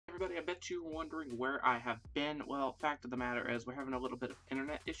everybody, I bet you're wondering where I have been. Well, fact of the matter is we're having a little bit of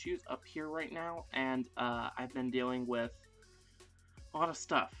internet issues up here right now, and I've been dealing with a lot of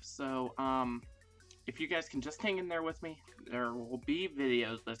stuff. So, if you guys can just hang in there with me, there will be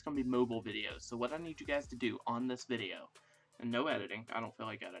videos, but it's going to be mobile videos. So what I need you guys to do on this video, and no editing, I don't feel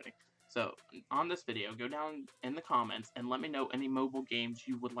like editing. So, on this video, go down in the comments and let me know any mobile games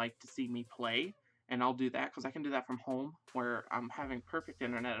you would like to see me play. And I'll do that because I can do that from home where I'm having perfect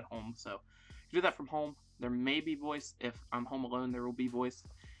internet at home. So do that from home. There may be voice. If I'm home alone, there will be voice.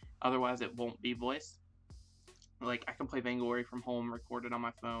 Otherwise, it won't be voice. Like, I can play Vainglory from home, record it on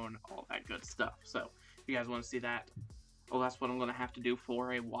my phone, all that good stuff. So if you guys want to see that, well, that's what I'm going to have to do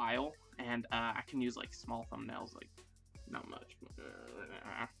for a while. And I can use, like, small thumbnails, like, not much.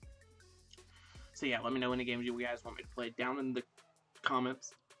 So yeah, let me know any games you guys want me to play down in the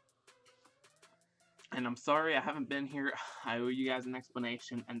comments. And I'm sorry I haven't been here. I owe you guys an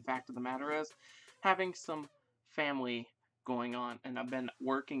explanation. And fact of the matter is, having some family going on, and I've been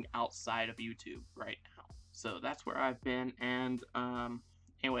working outside of YouTube right now. So that's where I've been. And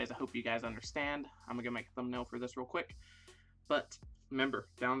anyways, I hope you guys understand. I'm gonna make a thumbnail for this real quick. But remember,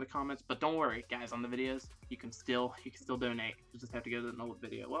 down in the comments. But don't worry, guys, on the videos, you can still donate. You just have to go to the old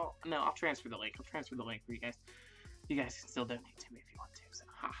video. Well, no, I'll transfer the link. I'll transfer the link for you guys. You guys can still donate to me if you want to. So,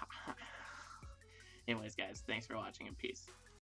 ha ha ha. Anyways, guys, thanks for watching and peace.